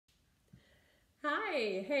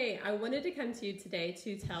Hi, hey, I wanted to come to you today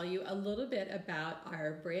to tell you a little bit about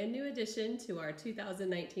our brand new addition to our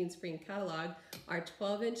 2019 spring catalog, our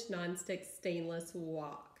 12-inch nonstick stainless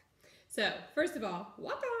wok. So, first of all,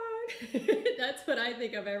 wok on! That's what I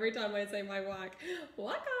think of every time I say my wok.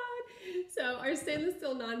 Wok on! So, our stainless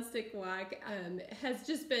steel nonstick wok has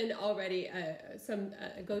just been already some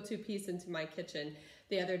go-to piece into my kitchen.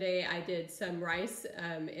 The other day I did some rice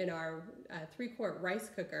in our 3-quart rice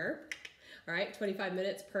cooker. All right, 25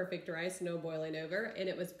 minutes, perfect rice, no boiling over, and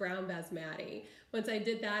it was brown basmati. Once I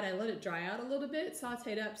did that, I let it dry out a little bit,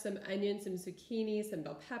 sauteed up some onions, some zucchini, some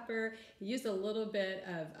bell pepper, used a little bit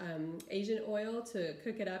of Asian oil to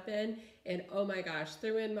cook it up in, and oh my gosh,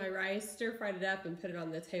 threw in my rice, stir-fried it up, and put it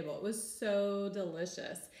on the table. It was so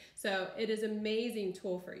delicious. So it is an amazing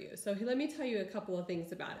tool for you. So let me tell you a couple of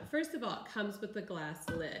things about it. First of all, it comes with the glass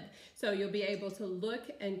lid. So you'll be able to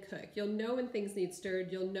look and cook. You'll know when things need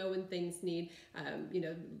stirred. You'll know when things need,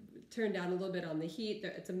 turn down a little bit on the heat.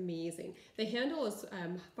 It's amazing. The handle is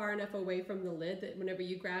far enough away from the lid that whenever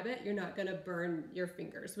you grab it, you're not gonna burn your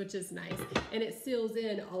fingers, which is nice. And it seals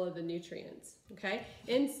in all of the nutrients, okay?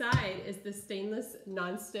 Inside is the stainless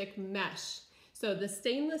nonstick mesh. So the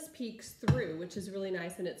stainless peeks through, which is really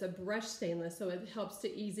nice, and it's a brushed stainless, so it helps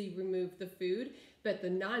to easily remove the food. But the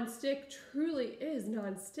nonstick truly is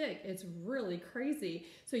nonstick. It's really crazy.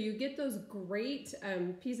 So you get those great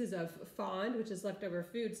pieces of fond, which is leftover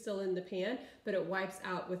food, still in the pan, but it wipes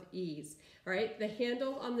out with ease. All right, the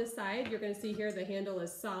handle on the side, you're gonna see here the handle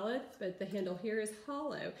is solid, but the handle here is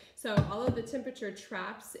hollow. So all of the temperature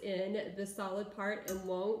traps in the solid part and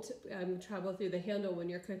won't travel through the handle when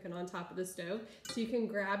you're cooking on top of the stove. So you can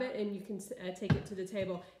grab it and you can take it to the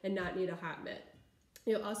table and not need a hot mitt.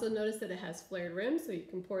 You'll also notice that it has flared rims, so you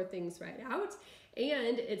can pour things right out.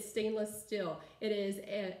 And it's stainless steel. It is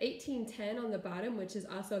 1810 on the bottom, which is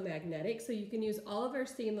also magnetic, so you can use all of our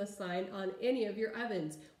stainless line on any of your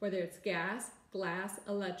ovens, whether it's gas, glass,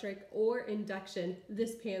 electric, or induction.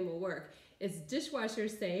 This pan will work. It's dishwasher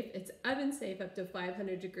safe, it's oven safe up to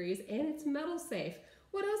 500 degrees, and it's metal safe.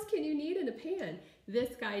 What else can you need in a pan?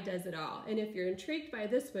 This guy does it all. And if you're intrigued by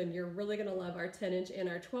this one, you're really gonna love our 10-inch and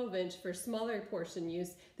our 12-inch for smaller portion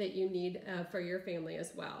use that you need for your family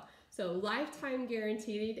as well. So lifetime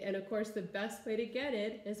guaranteed, and of course the best way to get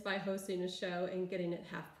it is by hosting a show and getting it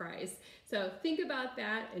half price. So think about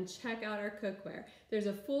that and check out our cookware. There's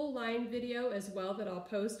a full line video as well that I'll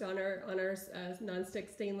post on our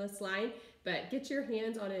nonstick stainless line, but get your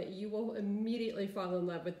hands on it. You will immediately fall in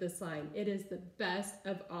love with this line. It is the best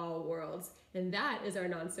of all worlds, and that is our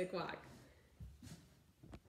nonstick wok.